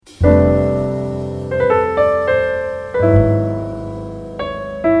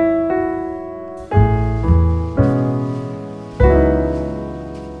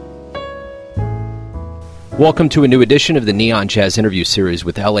Welcome to a new edition of the Neon Jazz interview series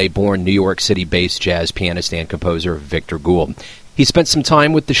with LA-born, New York City-based jazz pianist and composer Victor Gould. He spent some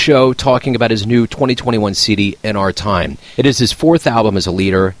time with the show talking about his new 2021 CD, In Our Time. It is his fourth album as a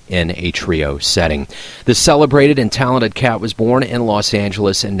leader in a trio setting. The celebrated and talented cat was born in Los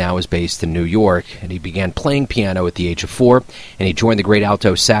Angeles and now is based in New York. And he began playing piano at the age of 4, and he joined the great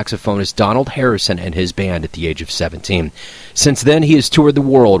alto saxophonist Donald Harrison and his band at the age of 17. Since then, he has toured the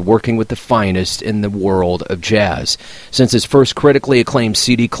world working with the finest in the world of jazz. Since his first critically acclaimed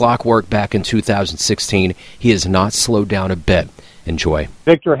CD, Clockwork, back in 2016, he has not slowed down a bit. Enjoy.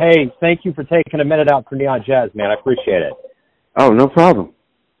 Victor, hey, thank you for taking a minute out for Neon Jazz, man. I appreciate it. Oh, no problem.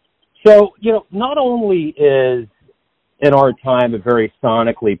 So, not only is In Our Time a very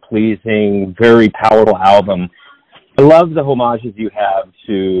sonically pleasing, very powerful album, I love the homages you have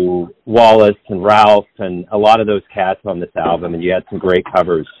to Wallace and Ralph and a lot of those cats on this album, and you had some great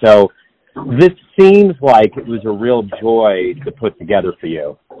covers. So this seems like it was a real joy to put together for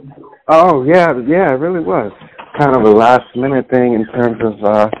you. Oh, yeah, it really was. Kind of a last-minute thing in terms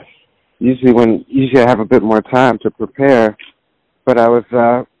of usually I have a bit more time to prepare, but I was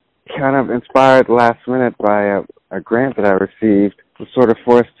kind of inspired last minute by a grant that I received. Was sort of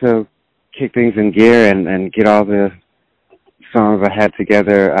forced to kick things in gear and get all the songs I had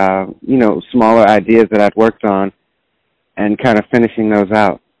together, smaller ideas that I'd worked on, and kind of finishing those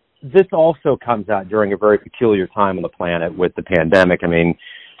out. This also comes out during a very peculiar time on the planet with the pandemic. I mean,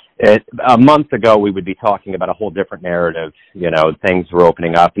 a month ago, we would be talking about a whole different narrative. Things were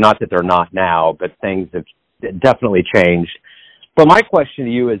opening up. Not that they're not now, but things have definitely changed. But my question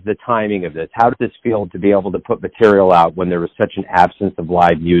to you is the timing of this. How does this feel to be able to put material out when there was such an absence of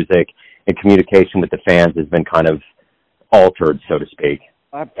live music and communication with the fans has been kind of altered, so to speak?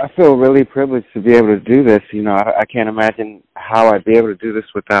 I feel really privileged to be able to do this. I can't imagine how I'd be able to do this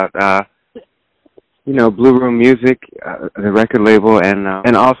without Blue Room Music, the record label, and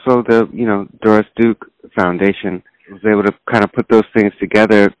also the, Doris Duke Foundation. I was able to kind of put those things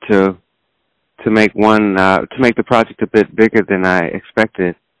together to make the project a bit bigger than I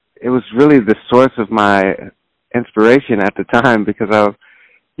expected. It was really the source of my inspiration at the time because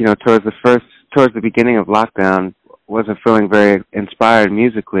towards the beginning of lockdown, wasn't feeling very inspired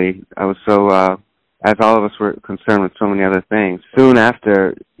musically. I was so, as all of us were concerned with so many other things. Soon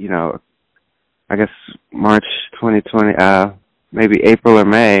after, I guess March 2020, maybe April or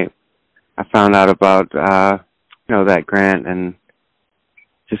May, I found out about, that grant and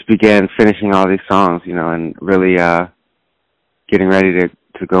just began finishing all these songs, and really getting ready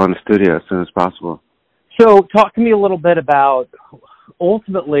to go in the studio as soon as possible. So talk to me a little bit about,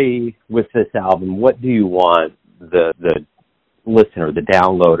 ultimately, with this album, what do you want the listener, the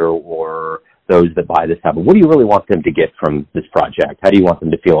downloader, or those that buy this album, what do you really want them to get from this project? How do you want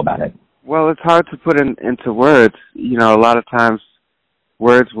them to feel about it? Well, it's hard to put into words. A lot of times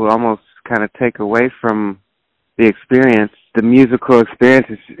words will almost kind of take away from the experience. The musical experience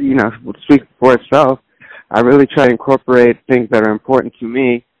is, will speak for itself. I really try to incorporate things that are important to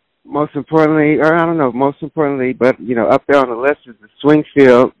me. Most importantly, but, up there on the list is the swing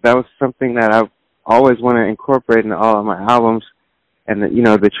feel. That was something that I always want to incorporate into all of my albums. And,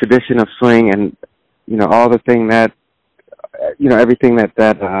 the tradition of swing and, all the thing that, everything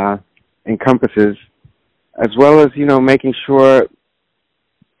that encompasses, as well as, making sure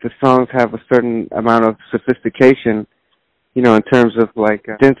the songs have a certain amount of sophistication, in terms of like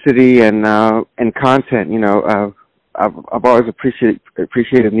density and content. I've always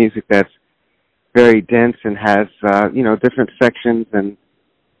appreciated music that's very dense and has different sections and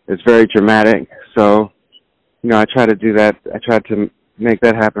is very dramatic. So, I try to do that. I try to make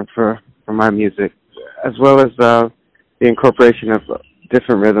that happen for my music, as well as the incorporation of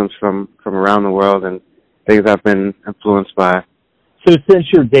different rhythms from around the world and things I've been influenced by. So since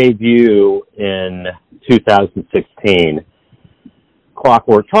your debut in 2016,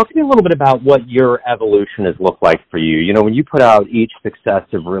 Clockwork, talk to me a little bit about what your evolution has looked like for you. When you put out each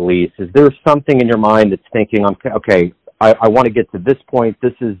successive release, is there something in your mind that's thinking, okay, I want to get to this point,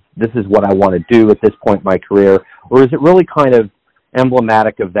 this is what I want to do at this point in my career, or is it really kind of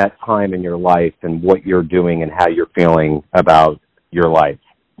emblematic of that time in your life and what you're doing and how you're feeling about your life?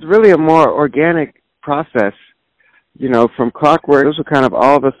 It's really a more organic process. From Clockwork, those were kind of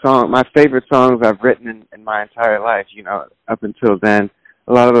all the my favorite songs I've written in my entire life, up until then.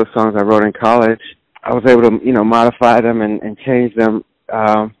 A lot of those songs I wrote in college. I was able to, modify them and change them.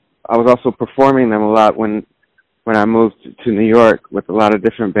 I was also performing them a lot when I moved to New York with a lot of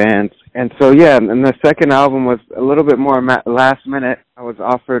different bands. And so, and the second album was a little bit more last minute. I was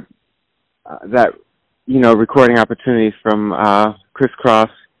offered that, recording opportunity from Chris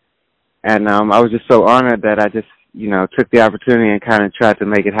Cross And I was just so honored that I just, took the opportunity and kind of tried to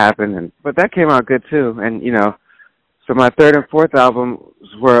make it happen. But that came out good too. And, so my third and fourth albums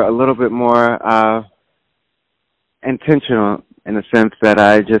were a little bit more intentional in the sense that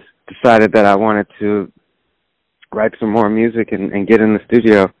I just decided that I wanted to write some more music and get in the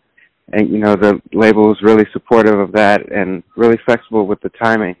studio. And, the label was really supportive of that and really flexible with the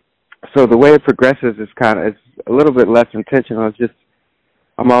timing. So the way it progresses is it's a little bit less intentional. It's just,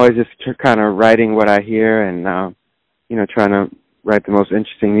 I'm always just kind of writing what I hear and, trying to write the most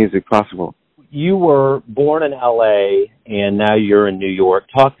interesting music possible. You were born in L.A. and now you're in New York.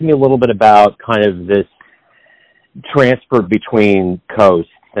 Talk to me a little bit about kind of this transfer between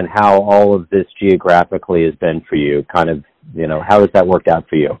coasts and how all of this geographically has been for you. Kind of, how has that worked out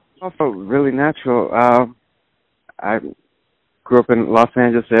for you? Also really natural. I grew up in Los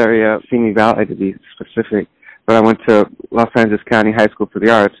Angeles area, Simi Valley to be specific, but I went to Los Angeles County High School for the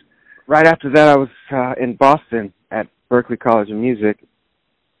Arts. Right after that, I was in Boston at Berklee College of Music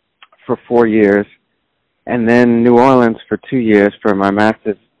for 4 years, and then New Orleans for 2 years for my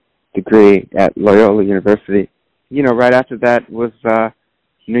master's degree at Loyola University. Right after that was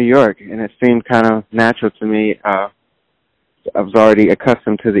New York, and it seemed kind of natural to me. I was already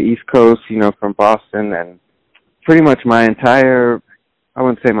accustomed to the East Coast, from Boston, and pretty much I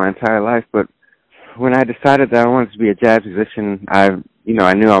wouldn't say my entire life, but when I decided that I wanted to be a jazz musician, I knew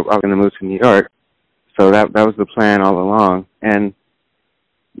I was going to move to New York. So that was the plan all along. And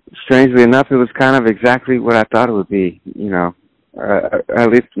strangely enough, it was kind of exactly what I thought it would be, at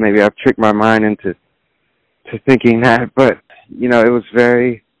least maybe I've tricked my mind into thinking that, but, it was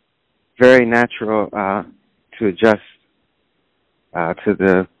very, very natural to adjust to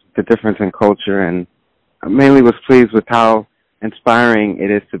the difference in culture, and I mainly was pleased with how inspiring it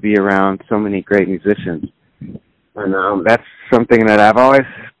is to be around so many great musicians. And that's something that I've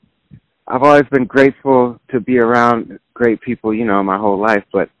always been grateful to be around great people, my whole life,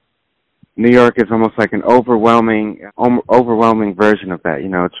 but New York is almost like an overwhelming version of that.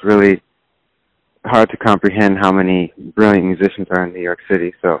 It's really hard to comprehend how many brilliant musicians are in New York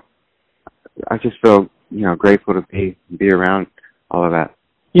City. So I just feel, grateful to be around all of that.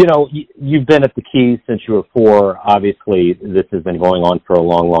 You've been at the Keys since you were 4. Obviously, this has been going on for a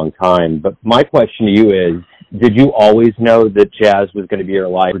long, long time. But my question to you is, did you always know that jazz was going to be your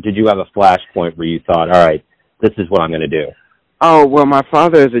life, or did you have a flashpoint where you thought, all right, this is what I'm going to do? Oh, well, my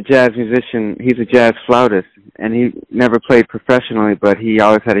father is a jazz musician. He's a jazz flautist, and he never played professionally, but he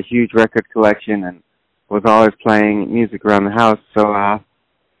always had a huge record collection and was always playing music around the house. So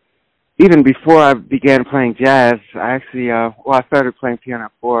even before I began playing jazz, I actually, I started playing piano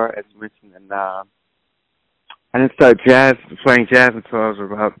at 4, as you mentioned, and I didn't start playing jazz until I was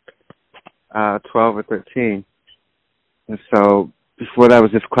about 12 or 13. And so before that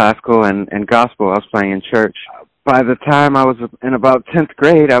was just classical and gospel. I was playing in church. By the time I was in about 10th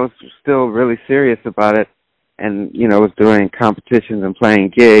grade, I was still really serious about it and, was doing competitions and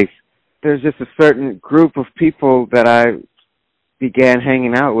playing gigs. There's just a certain group of people that I began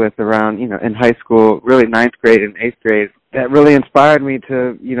hanging out with around, in high school, really 9th grade and 8th grade, that really inspired me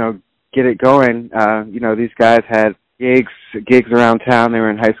to, get it going. These guys had gigs around town. They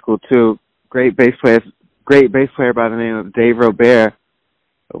were in high school too. Great bass player by the name of Dave Robert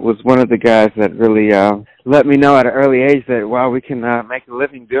was one of the guys that really let me know at an early age that, wow, we can make a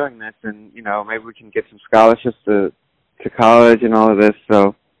living doing this, and, maybe we can get some scholarships to college and all of this.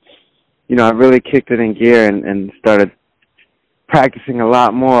 So, I really kicked it in gear and started practicing a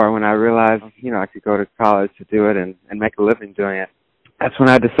lot more when I realized, I could go to college to do it and make a living doing it. That's when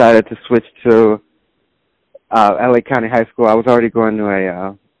I decided to switch to LA County High School. I was already going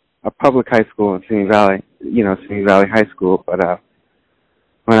to a public high school in Simi Valley, Simi Valley High School. But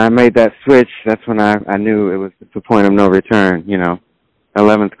when I made that switch, that's when I knew it was the point of no return,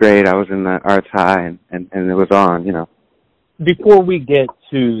 11th grade, I was in the Arts High, and it was on, Before we get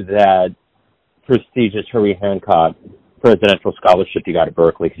to that prestigious Herbie Hancock presidential scholarship you got at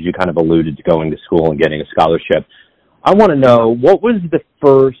Berklee, because you kind of alluded to going to school and getting a scholarship, I want to know, what was the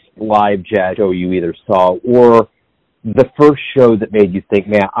first live jazz show you either saw or the first show that made you think,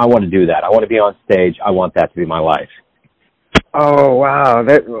 man, I want to do that. I want to be on stage. I want that to be my life. Oh, wow.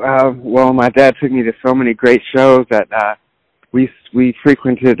 Well, my dad took me to so many great shows that we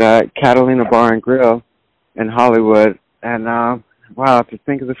frequented Catalina Bar and Grill in Hollywood. And, wow, to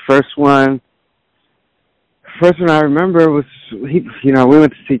think of the first one I remember was, we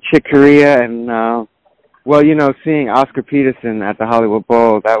went to see Chick Corea and, seeing Oscar Peterson at the Hollywood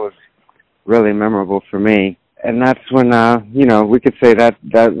Bowl, that was really memorable for me. And that's when, we could say that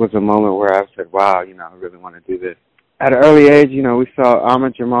was a moment where I said, wow, I really want to do this. at an early age, we saw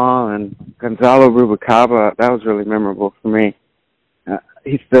Ahmad Jamal and Gonzalo Rubalcaba. That was really memorable for me.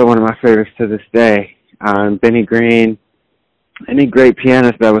 He's still one of my favorites to this day. And Benny Green, any great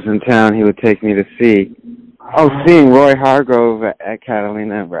pianist that was in town, he would take me to see. Oh, seeing Roy Hargrove at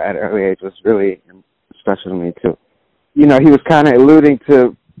Catalina at an early age was really special to me, too. He was kind of alluding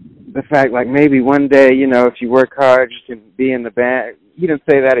to the fact, like, maybe one day, if you work hard, you can be in the band. He didn't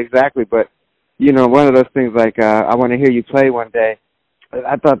say that exactly, but, one of those things like, I want to hear you play one day.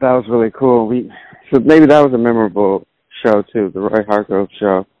 I thought that was really cool. So maybe that was a memorable show, too, the Roy Hargrove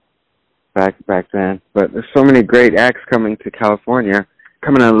show back then. But there's so many great acts coming to California,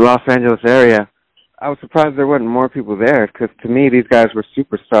 coming to the Los Angeles area. I was surprised there wasn't more people there, because to me, these guys were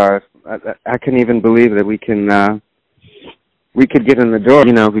superstars. I couldn't even believe that we could get in the door,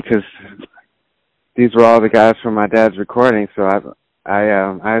 because these were all the guys from my dad's recording, so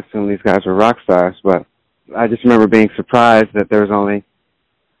I assumed these guys were rock stars, but I just remember being surprised that there was only,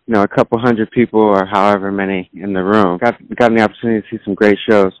 a couple hundred people or however many in the room. Got the opportunity to see some great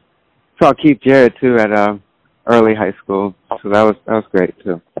shows. Saw Keith Jarrett, too, at early high school, so that was great,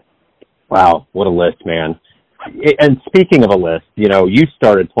 too. Wow, what a list, man. And speaking of a list, you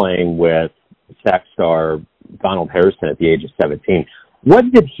started playing with sax star Donald Harrison at the age of 17. What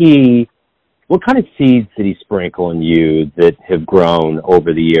kind of seeds did he sprinkle in you that have grown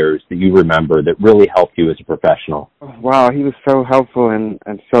over the years that you remember that really helped you as a professional? Wow, he was so helpful and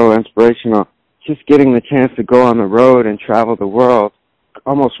so inspirational. Just getting the chance to go on the road and travel the world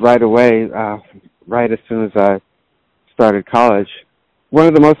almost right away, right as soon as I started college. One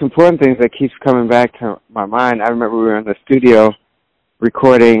of the most important things that keeps coming back to my mind, I remember we were in the studio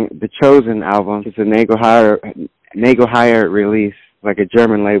recording the Chosen album. It's a Nagelheier release, like a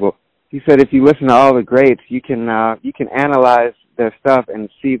German label. He said if you listen to all the greats, you can analyze their stuff and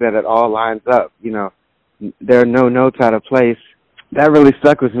see that it all lines up. There are no notes out of place. That really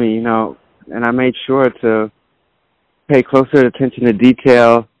stuck with me, and I made sure to pay closer attention to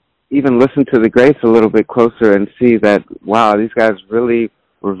detail, even listen to the greats a little bit closer and see that, wow, these guys really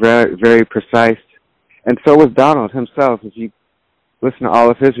were very, very precise. And so was Donald himself. If you listen to all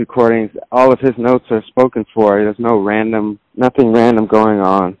of his recordings, all of his notes are spoken for. There's nothing random going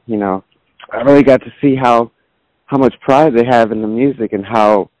on, I really got to see how much pride they have in the music and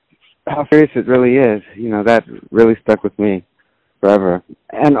how serious it really is. That really stuck with me forever.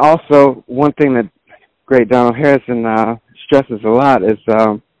 And also, one thing that great Donald Harrison stresses a lot is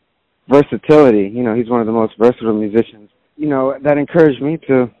versatility. He's one of the most versatile musicians. That encouraged me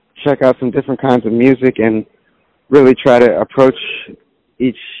to check out some different kinds of music and really try to approach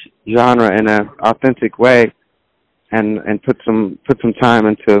each genre in an authentic way and put some time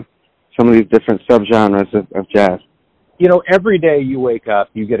into some of these different subgenres of jazz. Every day you wake up,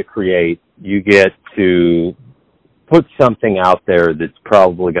 you get to create, you get to put something out there that's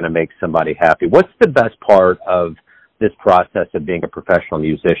probably going to make somebody happy. What's the best part of this process of being a professional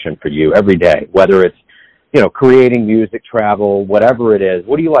musician for you every day, whether it's, creating music, travel, whatever it is?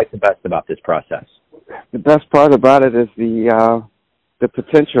 What do you like the best about this process? The best part about it is the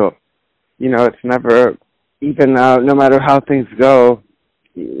potential. It's never, even no matter how things go,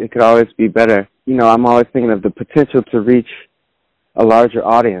 it could always be better. I'm always thinking of the potential to reach a larger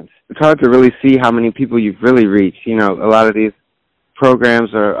audience. It's hard to really see how many people you've really reached. A lot of these programs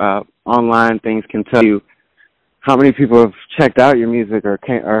or online things can tell you how many people have checked out your music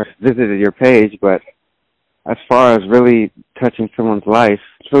or visited your page, but as far as really touching someone's life,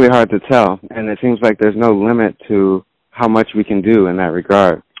 it's really hard to tell. And it seems like there's no limit to how much we can do in that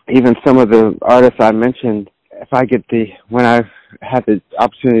regard. Even some of the artists I mentioned, when I've had the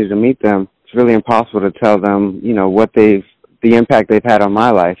opportunity to meet them, it's really impossible to tell them, the impact they've had on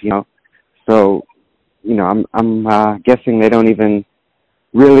my life, So, I'm guessing they don't even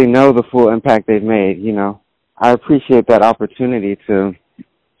really know the full impact they've made, I appreciate that opportunity to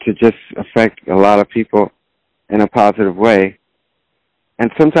just affect a lot of people in a positive way, and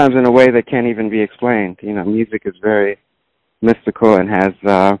sometimes in a way that can't even be explained. Music is very mystical and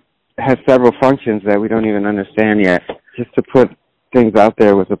has several functions that we don't even understand yet. Just to put things out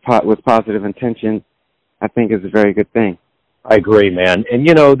there with positive intention, I think is a very good thing. I agree, man. And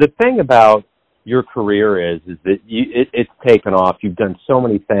the thing about your career is that it's taken off. You've done so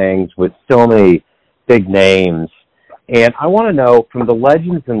many things with so many big names, and I want to know, from the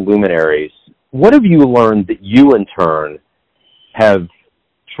legends and luminaries, what have you learned that you in turn have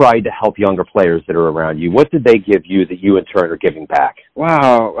tried to help younger players that are around you? What did they give you that you in turn are giving back?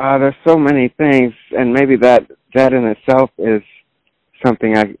 Wow, there's so many things, and maybe that in itself is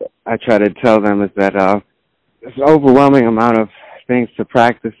something I try to tell them, is that there's an overwhelming amount of things to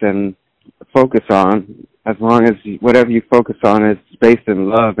practice and focus on. as long as whatever you focus on is based in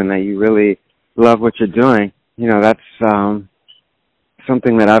love and that you really love what you're doing. That's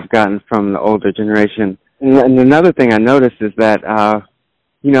something that I've gotten from the older generation. And another thing I noticed is that,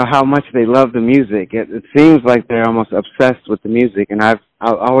 how much they love the music. It seems like they're almost obsessed with the music, and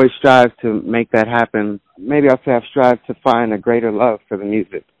I'll always strive to make that happen. Maybe I'll say I've strived to find a greater love for the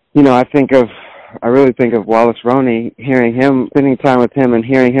music. I really think of Wallace Roney, spending time with him and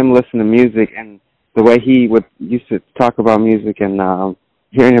hearing him listen to music and the way he used to talk about music and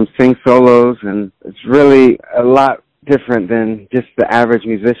hearing him sing solos, and it's really a lot different than just the average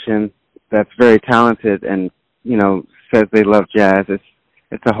musician that's very talented and, says they love jazz.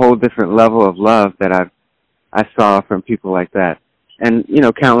 It's a whole different level of love that I saw from people like that. And,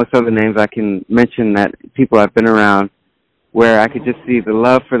 countless other names I can mention that people I've been around where I could just see the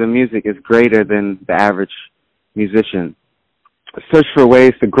love for the music is greater than the average musician. I search for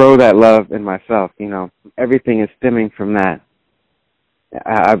ways to grow that love in myself. Everything is stemming from that,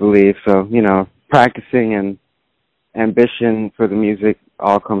 I believe. So, practicing and ambition for the music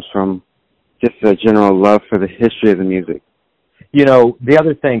all comes from just a general love for the history of the music. The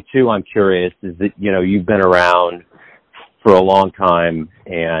other thing, too, I'm curious is that, you've been around for a long time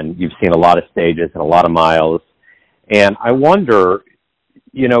and you've seen a lot of stages and a lot of miles. And I wonder,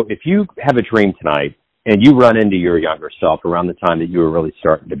 if you have a dream tonight and you run into your younger self around the time that you were really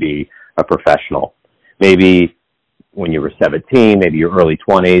starting to be a professional, maybe when you were 17, maybe your early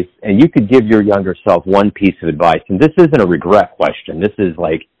 20s, and you could give your younger self one piece of advice. And this isn't a regret question. This is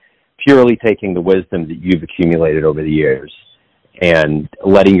like purely taking the wisdom that you've accumulated over the years and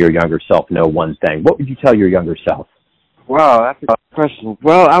letting your younger self know one thing. What would you tell your younger self? Wow, that's a good question.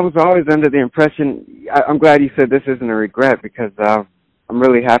 Well, I was always under the impression, I'm glad you said this isn't a regret because I'm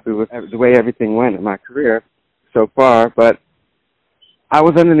really happy with the way everything went in my career so far, but I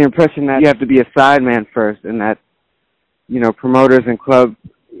was under the impression that you have to be a sideman first and that, promoters and club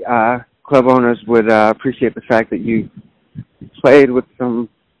owners would appreciate the fact that you played with some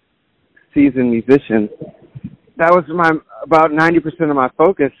seasoned musicians. That was about 90% of my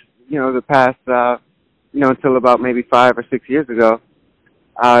focus, the past, until about maybe 5 or 6 years ago,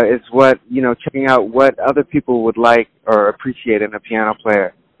 is checking out what other people would like or appreciate in a piano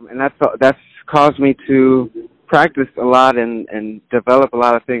player. And that's caused me to practice a lot and develop a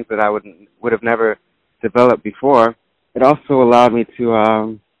lot of things that I would have never developed before. It also allowed me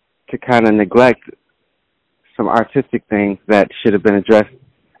to kind of neglect some artistic things that should have been addressed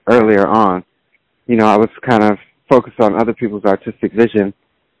earlier on. I was kind of focused on other people's artistic vision.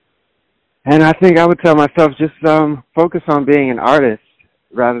 And I think I would tell myself just focus on being an artist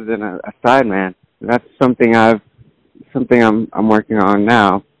rather than a sideman. That's something I'm working on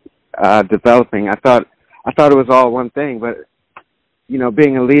now, developing. I thought it was all one thing, but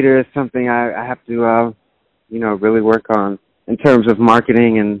being a leader is something I have to really work on in terms of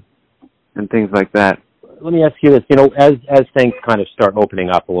marketing and things like that. Let me ask you this, as things kind of start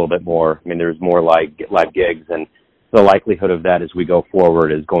opening up a little bit more, there's more live gigs, and the likelihood of that as we go forward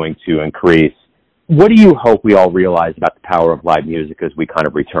is going to increase. What do you hope we all realize about the power of live music as we kind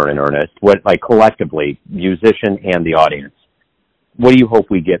of return in earnest? Collectively, musician and the audience, what do you hope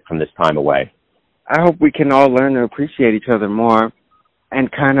we get from this time away? I hope we can all learn to appreciate each other more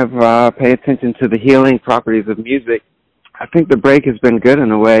and kind of pay attention to the healing properties of music. I think the break has been good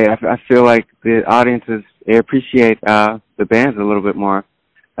in a way. I feel like the audiences, they appreciate the bands a little bit more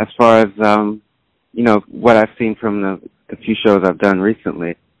as far as, what I've seen from the few shows I've done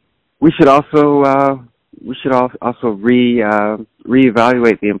recently. We should also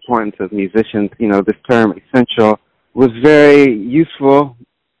reevaluate the importance of musicians. This term essential was very useful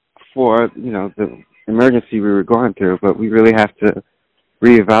for, the emergency we were going through, but we really have to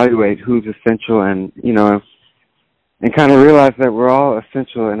reevaluate who's essential and kind of realize that we're all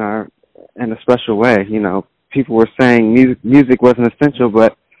essential in a special way. People were saying music wasn't essential,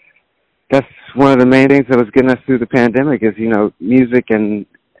 but that's one of the main things that was getting us through the pandemic is, music and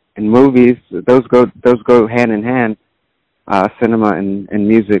movies, those go hand in hand, cinema and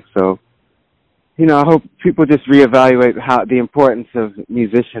music. So, I hope people just reevaluate the importance of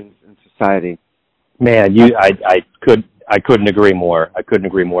musicians in society. Man, I couldn't agree more.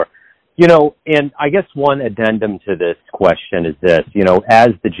 And I guess one addendum to this question is this, as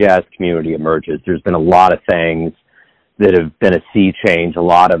the jazz community emerges, there's been a lot of things that have been a sea change, a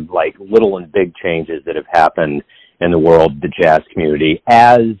lot of little and big changes that have happened in the world, the jazz community,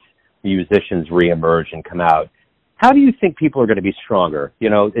 as musicians reemerge and come out. How do you think people are going to be stronger?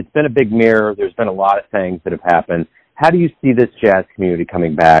 It's been a big mirror. There's been a lot of things that have happened. How do you see this jazz community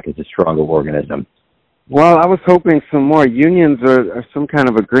coming back as a stronger organism? Well, I was hoping some more unions or some kind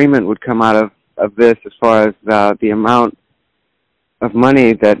of agreement would come out of of this as far as the amount of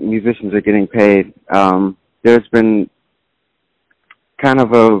money that musicians are getting paid. There's been kind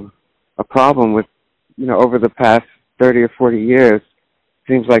of a problem with, over the past 30 or 40 years,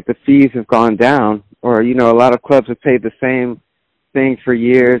 seems like the fees have gone down, or, a lot of clubs have paid the same thing for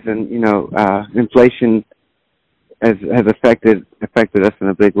years, and, inflation has affected us in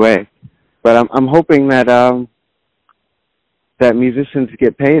a big way. But I'm hoping that that musicians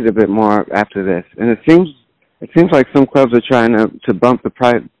get paid a bit more after this. And it seems like some clubs are trying to bump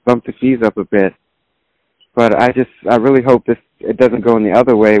the fees up a bit. But I really hope it doesn't go in the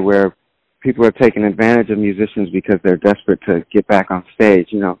other way, where people are taking advantage of musicians because they're desperate to get back on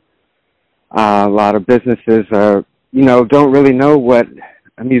stage. A lot of businesses are, don't really know what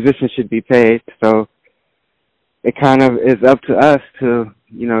a musician should be paid. So it kind of is up to us to,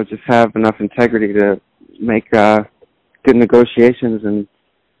 just have enough integrity to make good negotiations and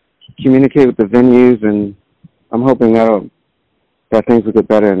communicate with the venues. And I'm hoping that things will get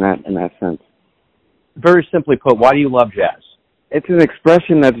better in that sense. Very simply put, why do you love jazz? It's an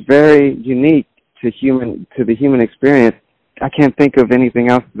expression that's very unique to the human experience. I can't think of anything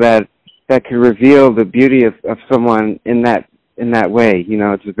else that could reveal the beauty of someone in that way.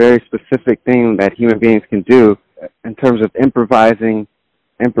 It's a very specific thing that human beings can do in terms of improvising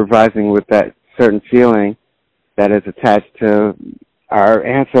with that certain feeling that is attached to our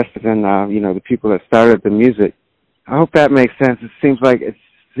ancestors and the people that started the music. I hope that makes sense. It seems like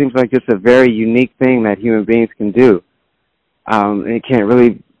it's a very unique thing that human beings can do. It can't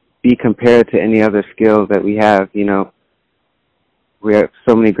really be compared to any other skills that we have. We have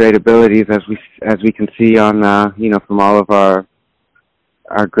so many great abilities, as we can see on from all of our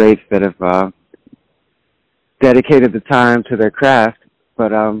greats that have dedicated the time to their craft.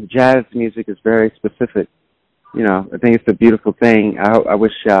 But jazz music is very specific. I think it's a beautiful thing. I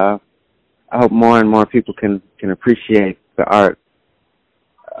hope more and more people can appreciate the art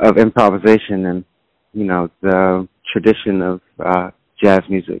of improvisation and the tradition of jazz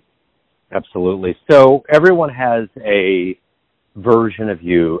music. Absolutely. So everyone has a version of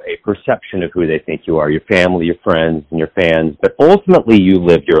you, a perception of who they think you are, your family, your friends, and your fans, but ultimately you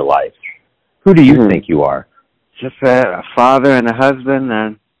live your life. Who do you think you are? Just a father and a husband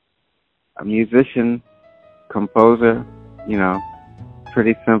and a musician, composer,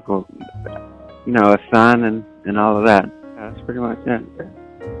 pretty simple. A son and all of that. That's pretty much it.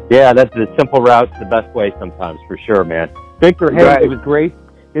 Yeah, that's the simple route's the best way sometimes, for sure, man. Victor, hey, Right. It was great.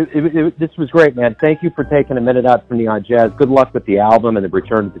 This was great, man. Thank you for taking a minute out for Neon Jazz. Good luck with the album and the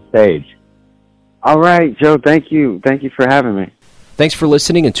return to the stage. All right, Joe, thank you. Thank you for having me. Thanks for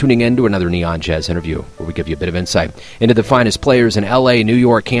listening and tuning in to another Neon Jazz interview, where we give you a bit of insight into the finest players in L.A., New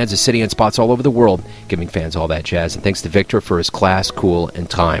York, Kansas City, and spots all over the world, giving fans all that jazz. And thanks to Victor for his class, cool, and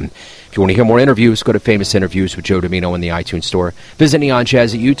time. If you want to hear more interviews, go to Famous Interviews with Joe Domino in the iTunes Store. Visit Neon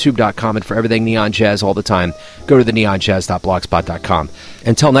Jazz at youtube.com, and for everything Neon Jazz all the time, go to the neonjazz.blogspot.com.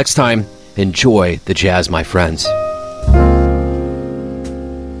 Until next time, enjoy the jazz, my friends.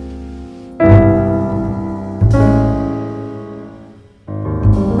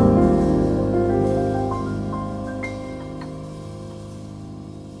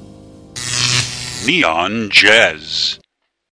 Neon Jazz.